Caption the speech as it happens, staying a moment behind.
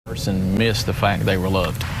person missed the fact they were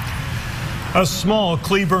loved. A small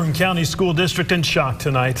Cleburne County school district in shock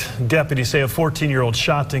tonight. Deputies say a 14-year-old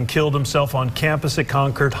shot and killed himself on campus at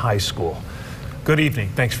Concord High School. Good evening.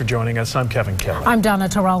 Thanks for joining us. I'm Kevin Kelly. I'm Donna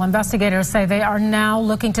Terrell. Investigators say they are now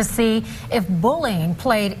looking to see if bullying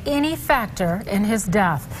played any factor in his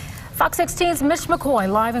death. Fox 16's Mitch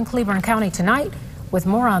McCoy live in Cleburne County tonight with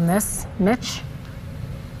more on this. Mitch.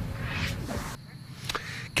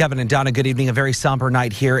 Kevin and Donna, good evening. A very somber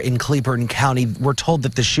night here in Cleburne County. We're told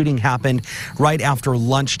that the shooting happened right after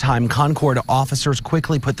lunchtime. Concord officers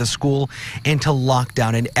quickly put the school into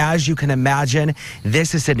lockdown. And as you can imagine,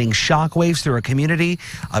 this is sending shockwaves through a community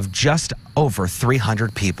of just over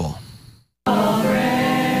 300 people.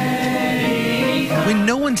 When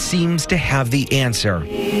no one seems to have the answer,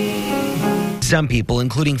 some people,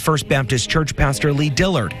 including First Baptist Church Pastor Lee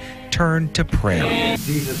Dillard, turn to prayer. In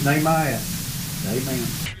Jesus' name I ask. Amen.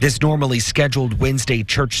 This normally scheduled Wednesday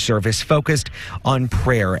church service focused on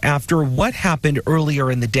prayer after what happened earlier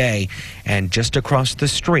in the day and just across the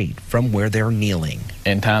street from where they're kneeling.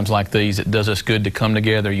 In times like these, it does us good to come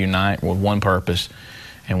together, unite with one purpose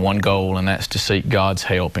and one goal, and that's to seek God's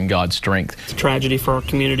help and God's strength. It's a tragedy for our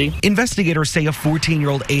community. Investigators say a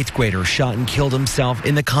 14-year-old 8th grader shot and killed himself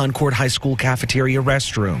in the Concord High School cafeteria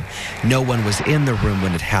restroom. No one was in the room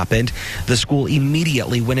when it happened. The school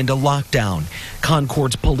immediately went into lockdown.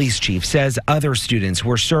 Concord's police chief says other students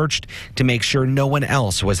were searched to make sure no one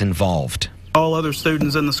else was involved. All other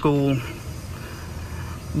students in the school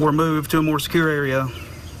were moved to a more secure area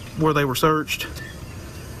where they were searched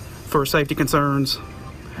for safety concerns,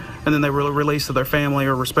 and then they were released to their family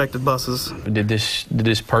or respective buses. Did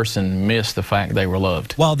this person miss the fact they were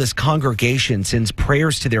loved? While this congregation sends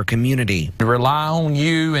prayers to their community, rely on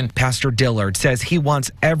you, and Pastor Dillard says he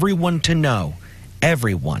wants everyone to know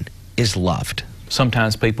everyone is loved.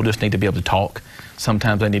 Sometimes people just need to be able to talk.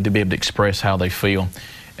 Sometimes they need to be able to express how they feel,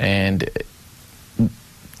 and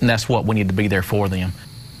that's what we need to be there for them.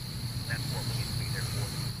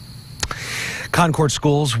 Concord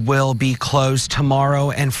schools will be closed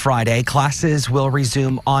tomorrow and Friday. Classes will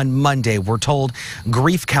resume on Monday. We're told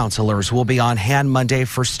grief counselors will be on hand Monday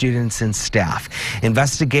for students and staff.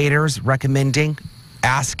 Investigators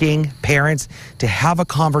asking parents to have a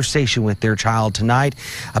conversation with their child tonight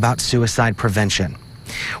about suicide prevention.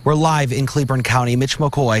 We're live in Cleburne County. Mitch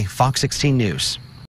McCoy, Fox 16 News.